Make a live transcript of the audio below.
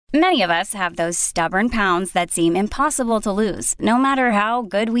Many of us have those stubborn pounds that seem impossible to lose, no matter how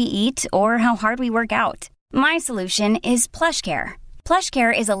good we eat or how hard we work out. My solution is PlushCare.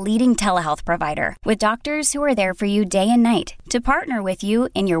 PlushCare is a leading telehealth provider with doctors who are there for you day and night to partner with you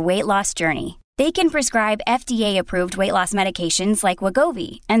in your weight loss journey. They can prescribe FDA-approved weight loss medications like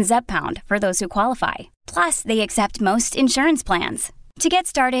Wegovy and Zepbound for those who qualify. Plus, they accept most insurance plans. To get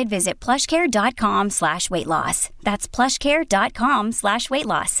started, visit plushcare.com/weightloss. That's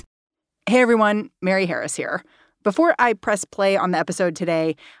plushcare.com/weightloss. Hey everyone, Mary Harris here. Before I press play on the episode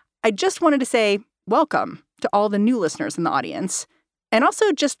today, I just wanted to say welcome to all the new listeners in the audience. And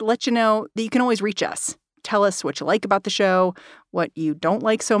also just let you know that you can always reach us. Tell us what you like about the show, what you don't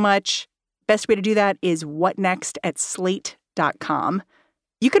like so much. Best way to do that is whatnext@slate.com.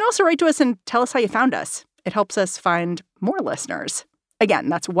 You can also write to us and tell us how you found us. It helps us find more listeners. Again,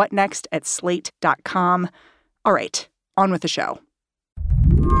 that's whatnext@slate.com. All right, on with the show.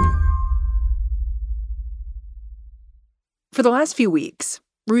 For the last few weeks,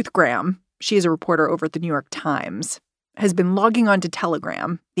 Ruth Graham, she is a reporter over at the New York Times, has been logging on to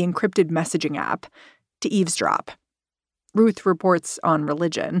Telegram, the encrypted messaging app, to eavesdrop. Ruth reports on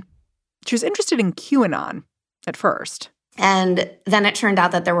religion. She was interested in QAnon at first. And then it turned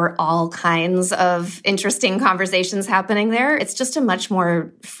out that there were all kinds of interesting conversations happening there. It's just a much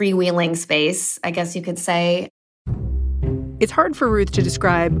more freewheeling space, I guess you could say. It's hard for Ruth to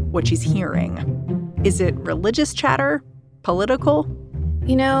describe what she's hearing. Is it religious chatter? Political?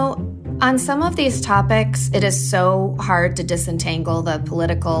 You know, on some of these topics, it is so hard to disentangle the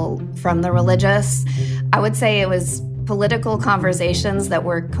political from the religious. I would say it was political conversations that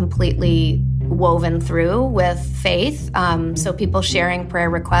were completely woven through with faith. So people sharing prayer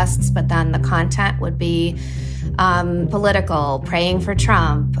requests, but then the content would be political, praying for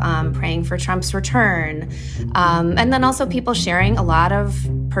Trump, praying for Trump's return. And then also people sharing a lot of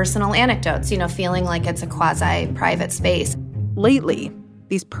personal anecdotes, you know, feeling like it's a quasi-private space. Lately,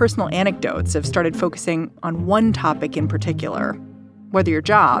 these personal anecdotes have started focusing on one topic in particular, whether your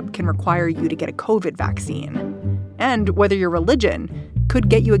job can require you to get a COVID vaccine, and whether your religion could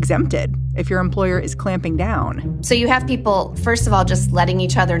get you exempted if your employer is clamping down. So you have people, first of all, just letting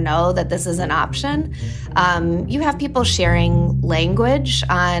each other know that this is an option. You have people sharing language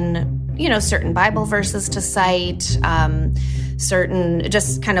on, you know, certain Bible verses to cite, certain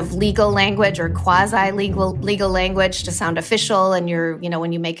just kind of legal language or quasi-legal language to sound official. And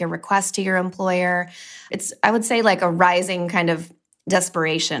when you make a request to your employer, it's, I would say, like a rising kind of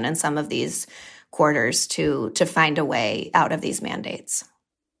desperation in some of these quarters to find a way out of these mandates.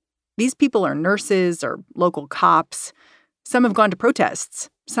 These people are nurses or local cops. Some have gone to protests,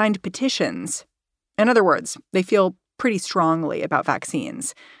 signed petitions. In other words, they feel pretty strongly about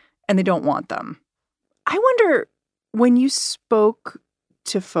vaccines, and they don't want them. I wonder, when you spoke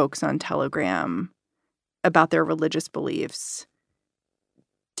to folks on Telegram about their religious beliefs,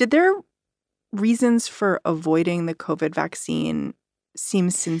 did their reasons for avoiding the COVID vaccine seem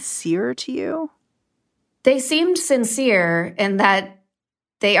sincere to you? They seemed sincere in that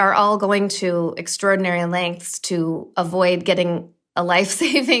they are all going to extraordinary lengths to avoid getting a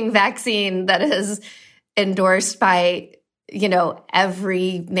life-saving vaccine that is endorsed by, you know,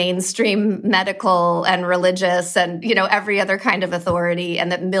 every mainstream medical and religious and, you know, every other kind of authority,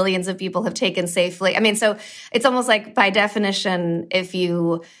 and that millions of people have taken safely. I mean, so it's almost like by definition, if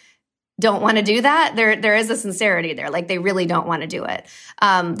you don't want to do that, there is a sincerity there. Like they really don't want to do it.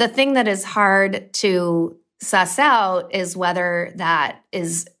 The thing that is hard to suss out is whether that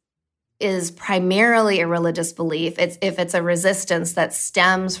is primarily a religious belief. If it's a resistance that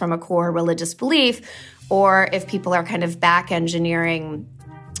stems from a core religious belief, or if people are kind of back engineering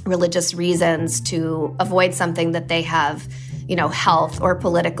religious reasons to avoid something that they have, you know, health or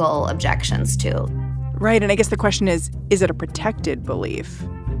political objections to. Right. And I guess the question is it a protected belief?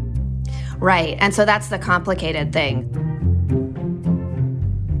 Right. And so that's the complicated thing.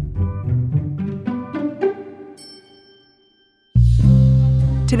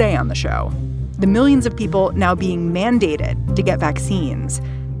 Today on the show, the millions of people now being mandated to get vaccines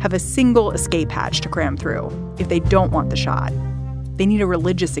have a single escape hatch to cram through if they don't want the shot. They need a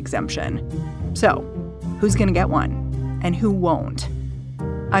religious exemption. So, who's going to get one and who won't?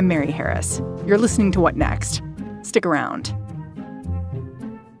 I'm Mary Harris. You're listening to What Next? Stick around.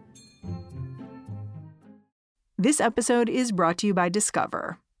 This episode is brought to you by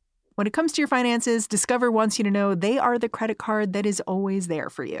Discover. When it comes to your finances, Discover wants you to know they are the credit card that is always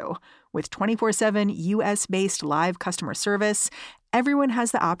there for you. With 24/7 U.S.-based live customer service, everyone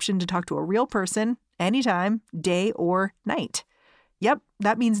has the option to talk to a real person anytime, day or night. Yep,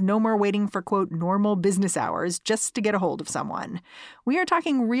 that means no more waiting for, quote, normal business hours just to get a hold of someone. We are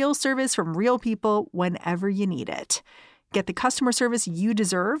talking real service from real people whenever you need it. Get the customer service you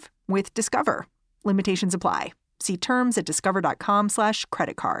deserve with Discover. Limitations apply. See terms at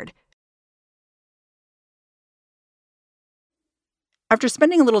discover.com/creditcard. After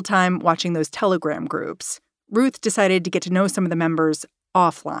spending a little time watching those Telegram groups, Ruth decided to get to know some of the members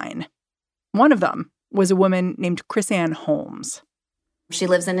offline. One of them was a woman named KrisAnne Holmes. She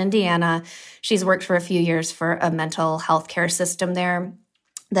lives in Indiana. She's worked for a few years for a mental health care system there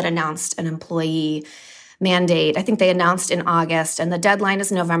that announced an employee mandate. I think they announced in August, and the deadline is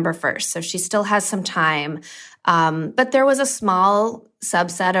November 1st. So she still has some time. But there was a small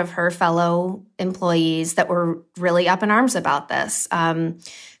subset of her fellow employees that were really up in arms about this.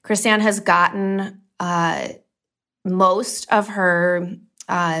 KrisAnne has gotten most of her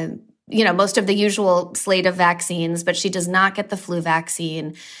most of the usual slate of vaccines, but she does not get the flu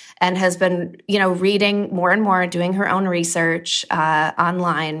vaccine and has been, reading more and more, doing her own research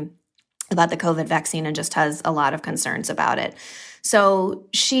online about the COVID vaccine and just has a lot of concerns about it. So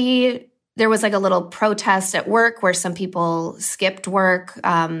there was like a little protest at work where some people skipped work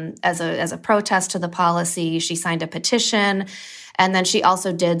as a protest to the policy. She signed a petition, and then she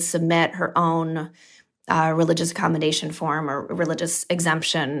also did submit her own religious accommodation form or religious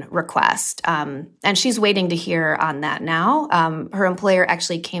exemption request. And she's waiting to hear on that now. Her employer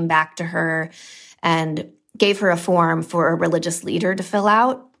actually came back to her and gave her a form for a religious leader to fill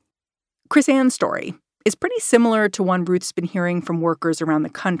out. KrisAnne's story is pretty similar to one Ruth's been hearing from workers around the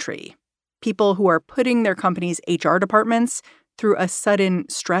country. People who are putting their company's HR departments through a sudden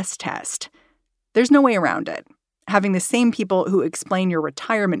stress test. There's no way around it. Having the same people who explain your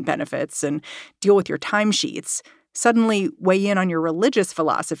retirement benefits and deal with your timesheets suddenly weigh in on your religious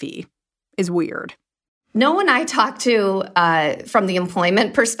philosophy is weird. No one I talked to from the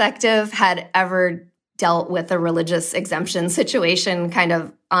employment perspective had ever dealt with a religious exemption situation kind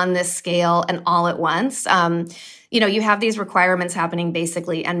of on this scale and all at once. You have these requirements happening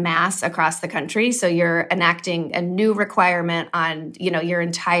basically en masse across the country. So you're enacting a new requirement on, your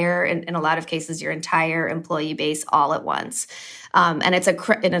entire, in a lot of cases, your entire employee base all at once. And it's an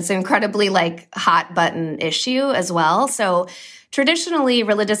incredibly hot button issue as well. So traditionally,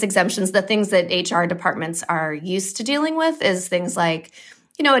 religious exemptions, the things that HR departments are used to dealing with is things like,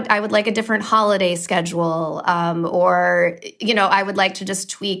 I would like a different holiday schedule, or, I would like to just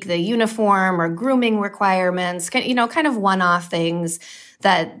tweak the uniform or grooming requirements, kind of one-off things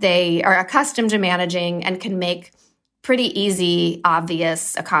that they are accustomed to managing and can make pretty easy,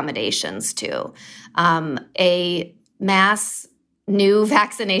 obvious accommodations to. A mass new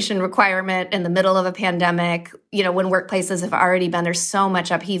vaccination requirement in the middle of a pandemic, when workplaces have already been, there's so much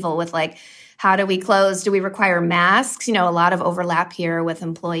upheaval with how do we close? Do we require masks? A lot of overlap here with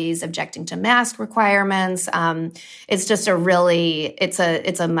employees objecting to mask requirements. It's just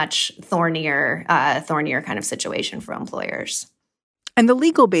it's a much thornier kind of situation for employers. And the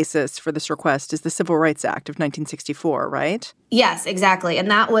legal basis for this request is the Civil Rights Act of 1964, right? Yes, exactly.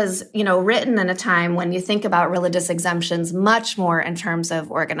 And that was, written in a time when you think about religious exemptions much more in terms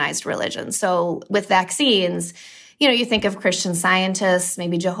of organized religion. So with vaccines, you think of Christian Scientists,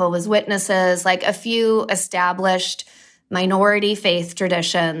 maybe Jehovah's Witnesses, a few established minority faith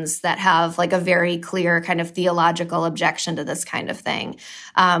traditions that have a very clear kind of theological objection to this kind of thing.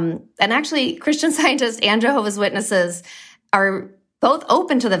 And actually, Christian Scientists and Jehovah's Witnesses are both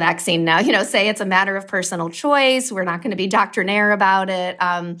open to the vaccine now, say it's a matter of personal choice. We're not going to be doctrinaire about it.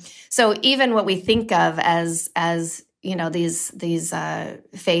 So even what we think of as these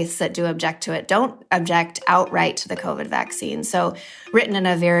faiths that do object to it don't object outright to the COVID vaccine. So written in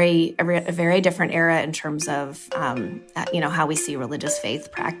a very different era in terms of, how we see religious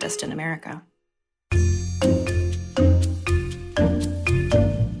faith practiced in America.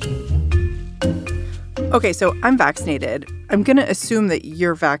 Okay, so I'm vaccinated. I'm going to assume that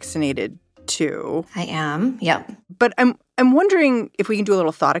you're vaccinated too. I am, yep. But I'm wondering if we can do a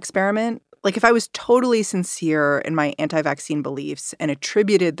little thought experiment. If I was totally sincere in my anti-vaccine beliefs and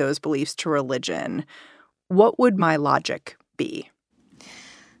attributed those beliefs to religion, what would my logic be?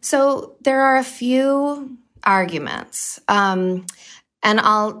 So there are a few arguments. And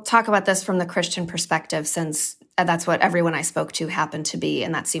I'll talk about this from the Christian perspective since that's what everyone I spoke to happened to be.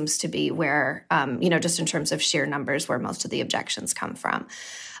 And that seems to be where, just in terms of sheer numbers, where most of the objections come from.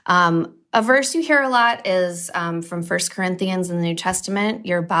 A verse you hear a lot is from 1 Corinthians in the New Testament.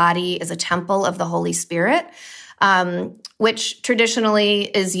 Your body is a temple of the Holy Spirit. which traditionally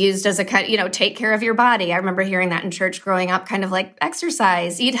is used as a kind of, take care of your body. I remember hearing that in church growing up, kind of like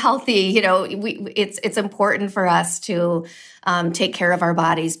exercise, eat healthy. It's important for us to take care of our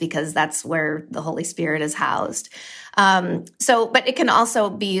bodies because that's where the Holy Spirit is housed. But it can also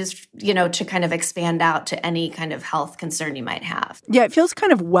be used, to kind of expand out to any kind of health concern you might have. Yeah, it feels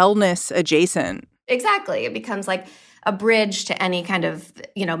kind of wellness adjacent. Exactly. It becomes like a bridge to any kind of,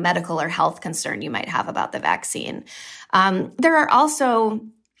 medical or health concern you might have about the vaccine. There are also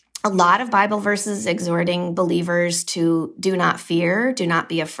a lot of Bible verses exhorting believers to do not fear, do not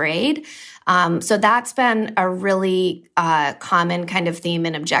be afraid. So that's been a really common kind of theme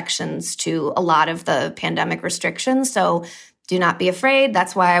and objections to a lot of the pandemic restrictions. So do not be afraid.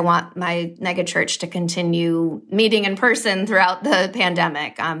 That's why I want my megachurch to continue meeting in person throughout the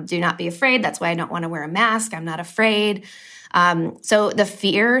pandemic. Do not be afraid. That's why I don't want to wear a mask. I'm not afraid. So the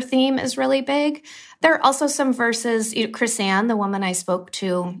fear theme is really big. There are also some verses. Chris-Ann, the woman I spoke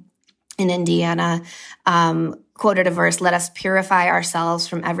to in Indiana, quoted a verse, "Let us purify ourselves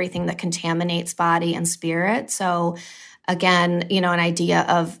from everything that contaminates body and spirit." So again, an idea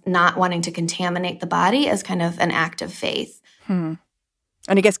of not wanting to contaminate the body as kind of an act of faith. And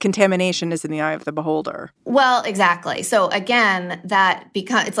I guess contamination is in the eye of the beholder. Well, exactly. So again,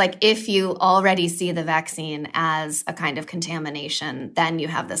 it's like if you already see the vaccine as a kind of contamination, then you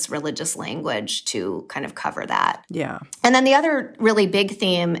have this religious language to kind of cover that. Yeah. And then the other really big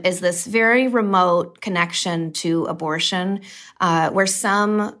theme is this very remote connection to abortion, where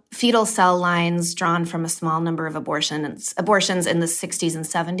some fetal cell lines drawn from a small number of abortions in the 60s and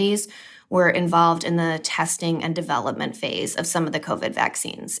 70s were involved in the testing and development phase of some of the COVID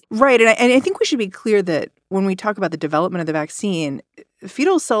vaccines. Right. And I think we should be clear that when we talk about the development of the vaccine,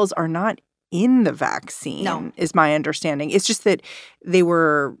 fetal cells are not in the vaccine, is my understanding. It's just that they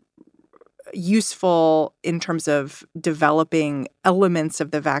were useful in terms of developing elements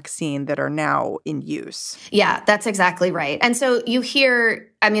of the vaccine that are now in use. Yeah, that's exactly right. And so you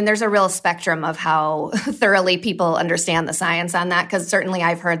hear, there's a real spectrum of how thoroughly people understand the science on that, because certainly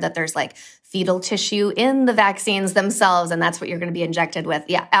I've heard that there's like fetal tissue in the vaccines themselves, and that's what you're going to be injected with.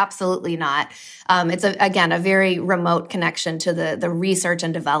 Yeah, absolutely not. It's, again, a very remote connection to the research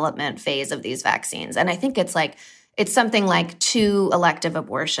and development phase of these vaccines. And I think it's something like 2 elective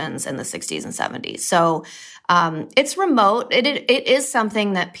abortions in the 60s and 70s. So it's remote. It is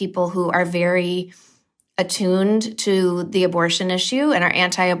something that people who are very attuned to the abortion issue and are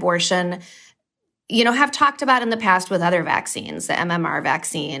anti-abortion, have talked about in the past with other vaccines, the MMR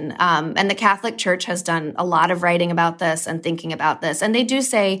vaccine. And the Catholic Church has done a lot of writing about this and thinking about this. And they do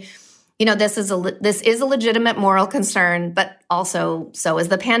say, this is a legitimate moral concern, but also so is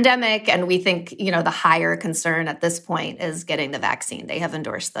the pandemic. And we think, the higher concern at this point is getting the vaccine. They have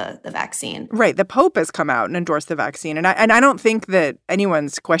endorsed the vaccine. Right. The Pope has come out and endorsed the vaccine. And I don't think that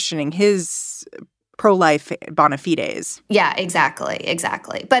anyone's questioning his pro-life bona fides. Yeah, exactly.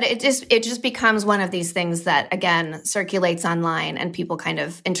 But it just becomes one of these things that, again, circulates online and people kind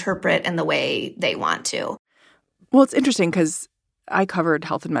of interpret in the way they want to. Well, it's interesting because I covered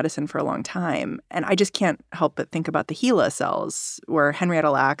health and medicine for a long time, and I just can't help but think about the HeLa cells, where Henrietta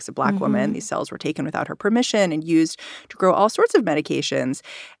Lacks, a Black woman, these cells were taken without her permission and used to grow all sorts of medications.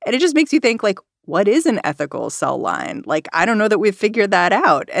 And it just makes you think, what is an ethical cell line? I don't know that we've figured that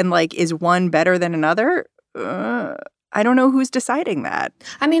out. And, is one better than another? I don't know who's deciding that.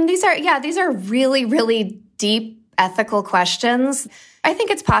 These are really, really deep ethical questions. I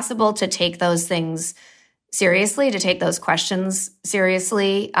think it's possible to take those things seriously, to take those questions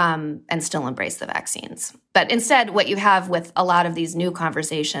seriously, and still embrace the vaccines. But instead, what you have with a lot of these new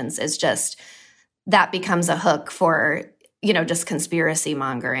conversations is just that becomes a hook for, just conspiracy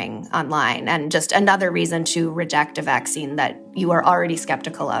mongering online and just another reason to reject a vaccine that you are already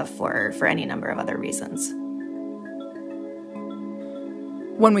skeptical of for any number of other reasons.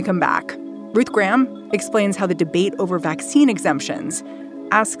 When we come back, Ruth Graham explains how the debate over vaccine exemptions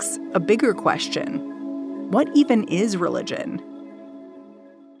asks a bigger question. What even is religion?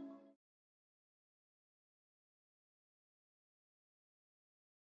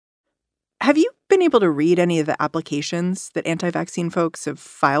 Have you been able to read any of the applications that anti-vaccine folks have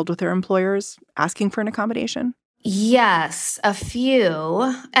filed with their employers asking for an accommodation? Yes, a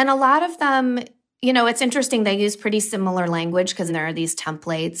few. And a lot of them, it's interesting. They use pretty similar language because there are these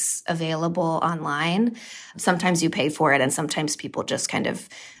templates available online. Sometimes you pay for it, and sometimes people just kind of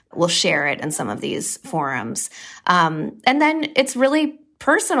will share it in some of these forums. And then it's really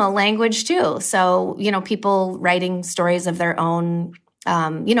personal language too. So, people writing stories of their own,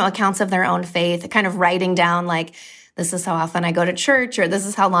 accounts of their own faith, kind of writing down the this is how often I go to church, or this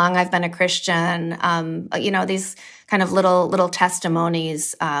is how long I've been a Christian. These kind of little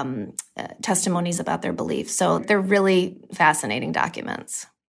testimonies, testimonies about their beliefs. So they're really fascinating documents.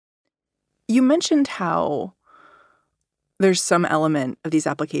 You mentioned how there's some element of these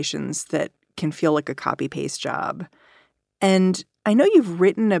applications that can feel like a copy-paste job. And I know you've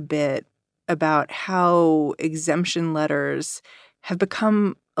written a bit about how exemption letters have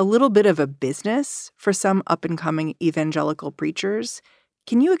become a little bit of a business for some up-and-coming evangelical preachers.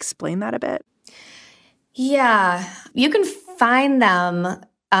 Can you explain that a bit? Yeah, you can find them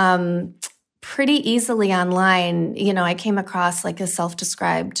pretty easily online. I came across like a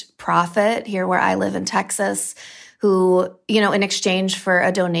self-described prophet here where I live in Texas who, in exchange for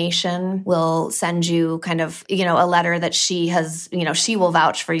a donation will send you kind of, a letter that she has, she will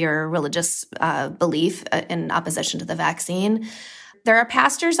vouch for your religious belief in opposition to the vaccine. There are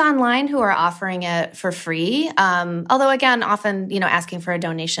pastors online who are offering it for free, although, again, often, asking for a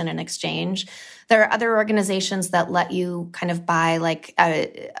donation in exchange. There are other organizations that let you kind of buy like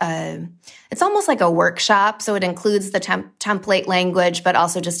it's almost like a workshop. So it includes the template language, but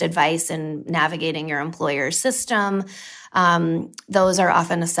also just advice in navigating your employer's system. Those are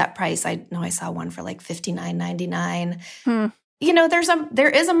often a set price. I know I saw one for like $59.99. There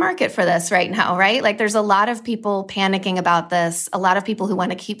is a market for this right now, right? Like there's a lot of people panicking about this, a lot of people who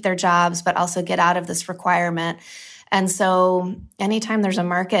want to keep their jobs, but also get out of this requirement. And so anytime there's a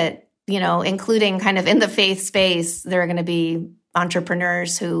market, including kind of in the faith space, there are going to be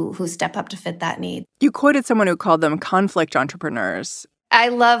entrepreneurs who step up to fit that need. You quoted someone who called them conflict entrepreneurs. I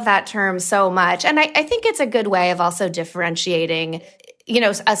love that term so much. And I think it's a good way of also differentiating,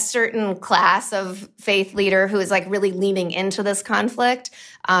 a certain class of faith leader who is like really leaning into this conflict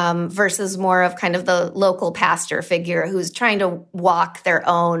versus more of kind of the local pastor figure who's trying to walk their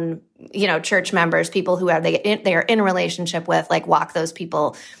own, church members, people who they are in relationship with, like walk those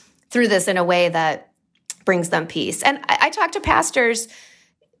people through this in a way that brings them peace. And I talk to pastors,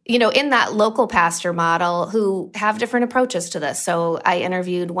 in that local pastor model who have different approaches to this. So I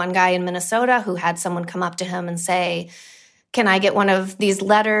interviewed one guy in Minnesota who had someone come up to him and say, can I get one of these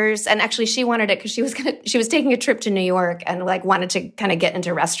letters? And actually she wanted it because she was taking a trip to New York and like wanted to kind of get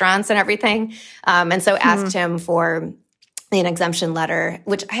into restaurants and everything. And so asked him for an exemption letter,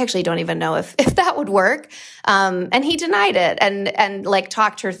 which I actually don't even know if that would work. And he denied it and like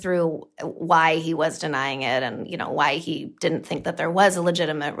talked her through why he was denying it and, why he didn't think that there was a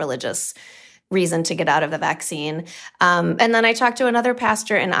legitimate religious reason to get out of the vaccine. And then I talked to another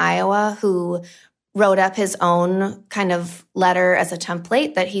pastor in Iowa who wrote up his own kind of letter as a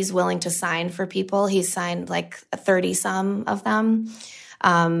template that he's willing to sign for people. He's signed like 30-some of them.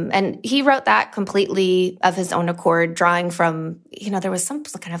 And he wrote that completely of his own accord, drawing from, there was some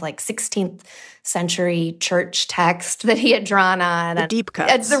kind of like 16th century church text that he had drawn on. The deep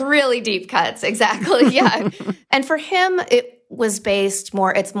cuts. It's the really deep cuts, exactly, yeah. And for him, it was it's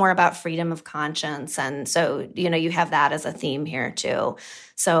more about freedom of conscience. And so, you have that as a theme here too.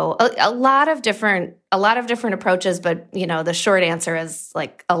 So a lot of different approaches, but, the short answer is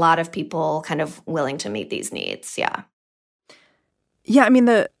like a lot of people kind of willing to meet these needs, yeah. Yeah, I mean,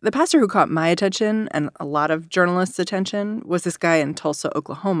 the pastor who caught my attention and a lot of journalists' attention was this guy in Tulsa,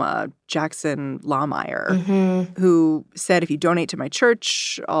 Oklahoma, Jackson Lahmeyer, who said, if you donate to my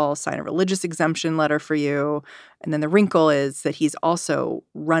church, I'll sign a religious exemption letter for you. And then the wrinkle is that he's also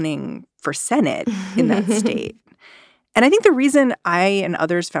running for Senate in that state. And I think the reason I and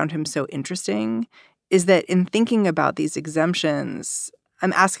others found him so interesting is that in thinking about these exemptions,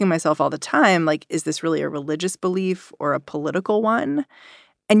 I'm asking myself all the time, like, is this really a religious belief or a political one?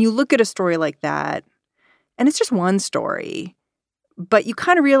 And you look at a story like that, and it's just one story, but you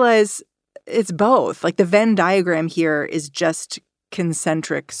kind of realize it's both. Like, the Venn diagram here is just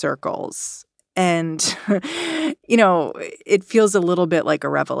concentric circles. And, it feels a little bit like a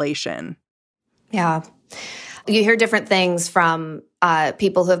revelation. Yeah. You hear different things from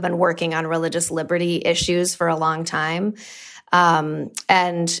people who have been working on religious liberty issues for a long time.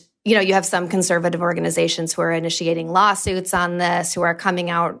 And, you have some conservative organizations who are initiating lawsuits on this, who are coming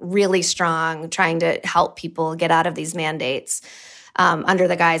out really strong, trying to help people get out of these mandates under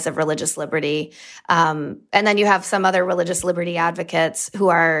the guise of religious liberty. And then you have some other religious liberty advocates who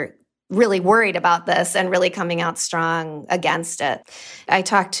are really worried about this and really coming out strong against it. I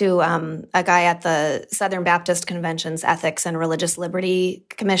talked to a guy at the Southern Baptist Convention's Ethics and Religious Liberty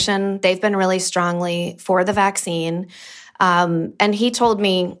Commission. They've been really strongly for the vaccine. And he told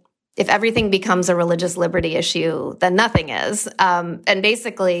me, if everything becomes a religious liberty issue, then nothing is. And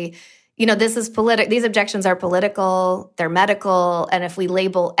basically, this is these objections are political, they're medical, and if we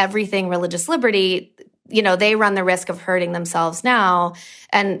label everything religious liberty, they run the risk of hurting themselves now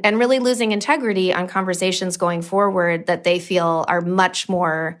and really losing integrity on conversations going forward that they feel are much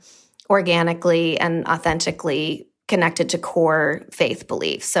more organically and authentically connected to core faith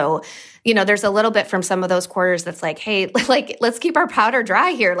beliefs. So, there's a little bit from some of those quarters that's like, hey, let's keep our powder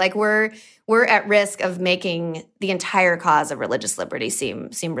dry here. Like we're at risk of making the entire cause of religious liberty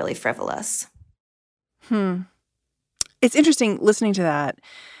seem really frivolous. It's interesting listening to that.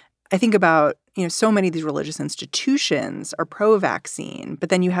 I think about, so many of these religious institutions are pro-vaccine, but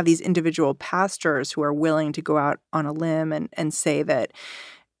then you have these individual pastors who are willing to go out on a limb and say that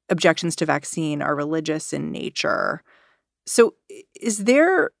objections to vaccine are religious in nature. So is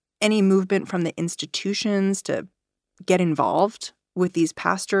there any movement from the institutions to get involved with these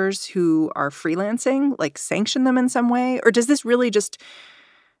pastors who are freelancing, like sanction them in some way? Or does this really just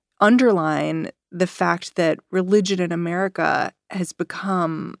underline the fact that religion in America has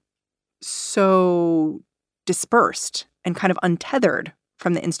become so dispersed and kind of untethered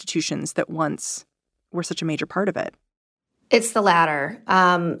from the institutions that once were such a major part of it? It's the latter.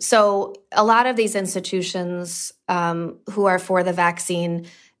 So a lot of these institutions who are for the vaccine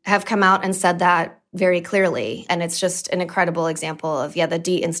have come out and said that very clearly. And it's just an incredible example of, the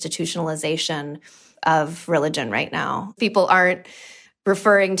deinstitutionalization of religion right now. People aren't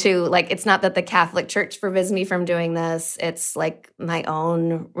referring to, it's not that the Catholic Church forbids me from doing this. It's like my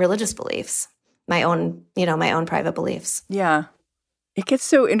own religious beliefs, my own private beliefs. Yeah. It gets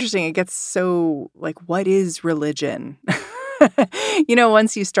so interesting. It gets so what is religion?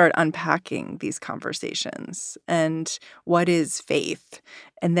 Once you start unpacking these conversations and what is faith,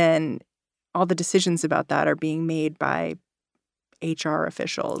 and then all the decisions about that are being made by HR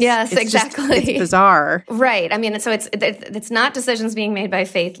officials. Yes, exactly. It's bizarre. Right. I mean, so it's not decisions being made by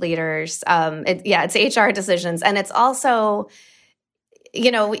faith leaders. It's HR decisions. And it's also,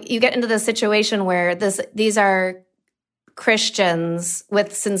 you get into the situation where these are Christians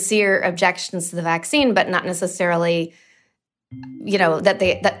with sincere objections to the vaccine, but not necessarily,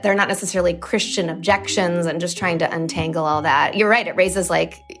 that they're not necessarily Christian objections, and just trying to untangle all that. You're right. It raises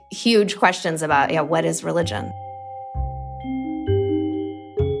huge questions about, what is religion?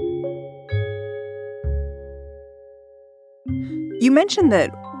 You mentioned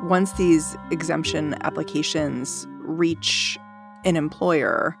that once these exemption applications reach an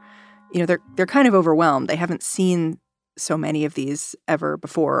employer, they're kind of overwhelmed. They haven't seen so many of these ever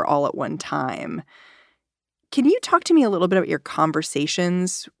before all at one time. Can you talk to me a little bit about your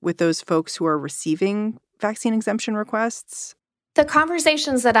conversations with those folks who are receiving vaccine exemption requests? The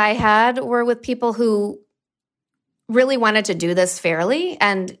conversations that I had were with people who really wanted to do this fairly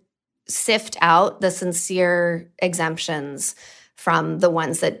and sift out the sincere exemptions from the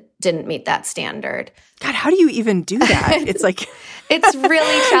ones that didn't meet that standard. God, how do you even do that? It's it's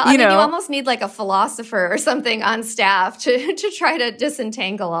really challenging. You almost need a philosopher or something on staff to try to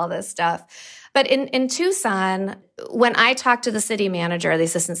disentangle all this stuff. But in Tucson, when I talked to the city manager, the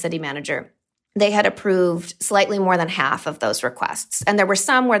assistant city manager, they had approved slightly more than half of those requests. And there were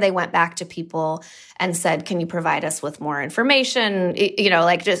some where they went back to people and said, can you provide us with more information?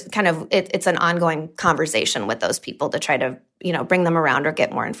 Just kind of, it's an ongoing conversation with those people to try to, bring them around or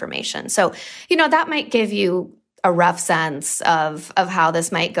get more information. So, that might give you a rough sense of how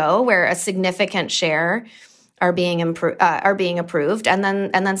this might go, where a significant share are being approved, and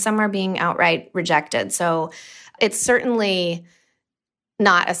then some are being outright rejected. So it's certainly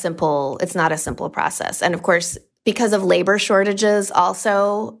not a simple process. And of course, because of labor shortages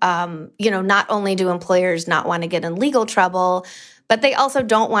also, not only do employers not want to get in legal trouble, but they also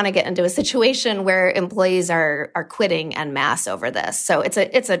don't want to get into a situation where employees are quitting en masse over this. So it's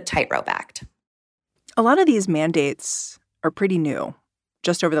a tightrope act. A lot of these mandates are pretty new,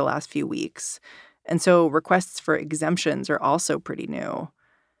 just over the last few weeks. And so requests for exemptions are also pretty new.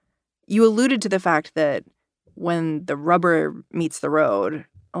 You alluded to the fact that when the rubber meets the road,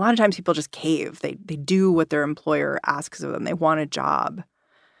 a lot of times people just cave. They do what their employer asks of them. They want a job.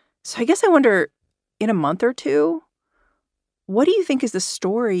 So I guess I wonder, in a month or two, what do you think is the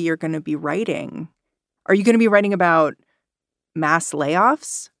story you're going to be writing? Are you going to be writing about mass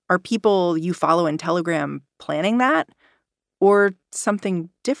layoffs? Are people you follow in Telegram planning that? Or something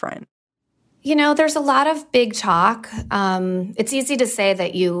different? There's a lot of big talk. It's easy to say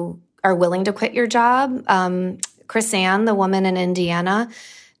that you are willing to quit your job. KrisAnne, the woman in Indiana,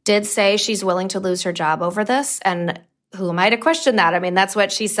 did say she's willing to lose her job over this. And who am I to question that? I mean, that's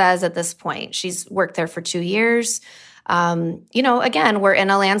what she says at this point. She's worked there for 2 years. Again, we're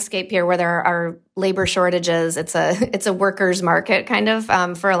in a landscape here where there are labor shortages. It's a workers' market kind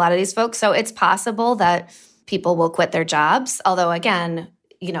of for a lot of these folks. So it's possible that people will quit their jobs. Although, again,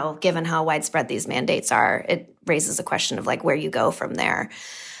 given how widespread these mandates are, it raises a question of like where you go from there.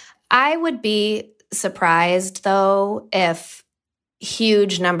 I would be surprised, though, if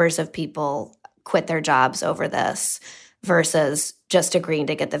huge numbers of people quit their jobs over this versus just agreeing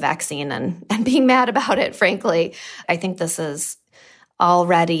to get the vaccine and being mad about it, frankly. I think this is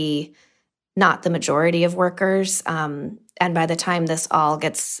already not the majority of workers. And by the time this all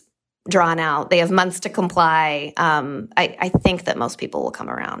gets drawn out, they have months to comply. I think that most people will come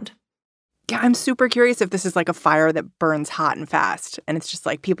around. Yeah, I'm super curious if this is like a fire that burns hot and fast and it's just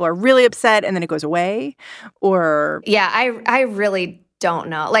like people are really upset and then it goes away, or... Yeah, I really don't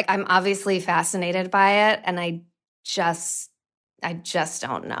know. Like, I'm obviously fascinated by it, and I just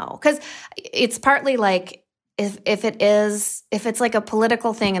don't know. Because it's partly like if it's like a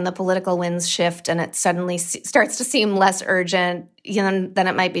political thing and the political winds shift and it suddenly starts to seem less urgent, then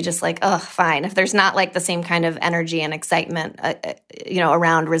it might be just like, oh, fine. If there's not like the same kind of energy and excitement,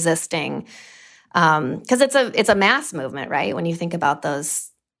 around resisting, because it's a mass movement, right? When you think about those,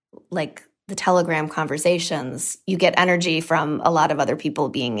 like the Telegram conversations, you get energy from a lot of other people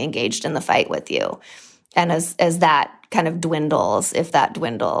being engaged in the fight with you. And as that kind of dwindles, if that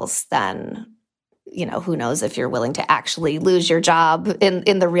dwindles, then, who knows if you're willing to actually lose your job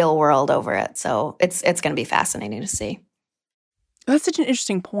in the real world over it. So it's going to be fascinating to see. That's such an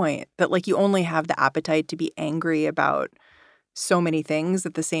interesting point, that like you only have the appetite to be angry about so many things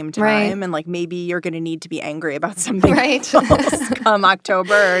at the same time. Right. And like maybe you're going to need to be angry about something else come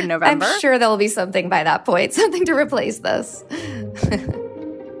October or November. I'm sure there'll be something by that point, something to replace this.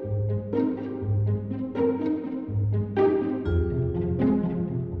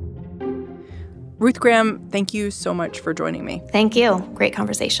 Ruth Graham, thank you so much for joining me. Thank you. Great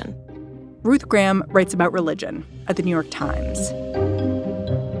conversation. Ruth Graham writes about religion at the New York Times.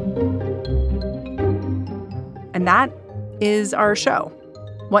 And that is our show.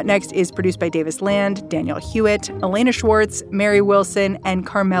 What Next is produced by Davis Land, Daniel Hewitt, Elena Schwartz, Mary Wilson, and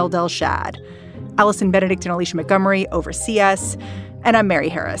Carmel Delshad. Allison Benedict and Alicia Montgomery oversee us. And I'm Mary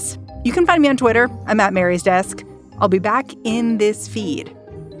Harris. You can find me on Twitter. I'm at Mary's Desk. I'll be back in this feed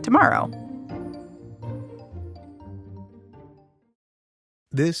tomorrow.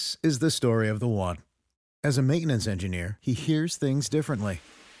 This is the story of the one. As a maintenance engineer, he hears things differently.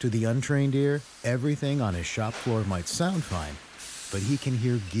 To the untrained ear, everything on his shop floor might sound fine, but he can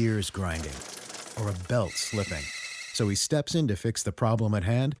hear gears grinding or a belt slipping. So he steps in to fix the problem at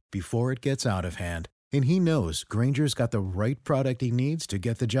hand before it gets out of hand. And he knows Grainger's got the right product he needs to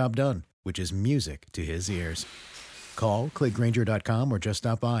get the job done, which is music to his ears. Call, click Grainger.com, or just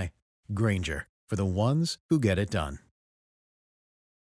stop by. Grainger, for the ones who get it done.